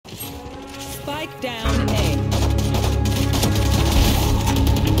Spike down A.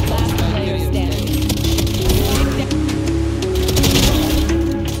 Last player standing.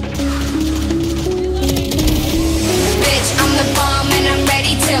 Bitch, I'm the bomb and I'm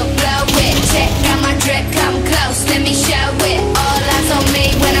ready to blow it. Check out my drip, come close, let me show it. All eyes on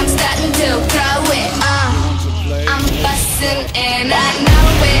me when I'm starting to throw it. I'm bustin' and I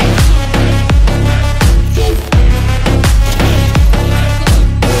know it.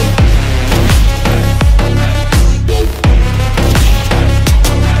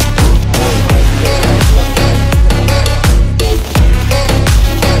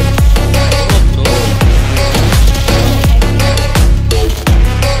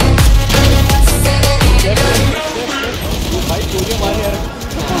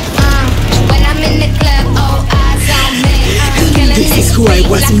 This is who I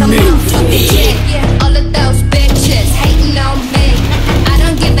was meant to be. All of those bitches hating on me. I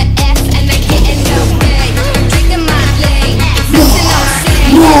don't give a F and they getting no pay. Drinking my lean, missing no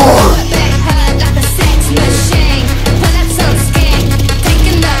shame. Back hard like a sex machine. Pull up some skin,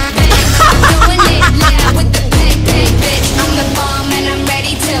 taking the pain. Doing it loud with the bang bang, bitch. I'm the bomb and I'm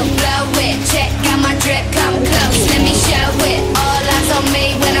ready to blow it. Check out my drip, come close, let me show it. All eyes on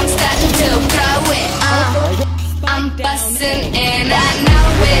me when I'm starting to throw it. I'm bustin'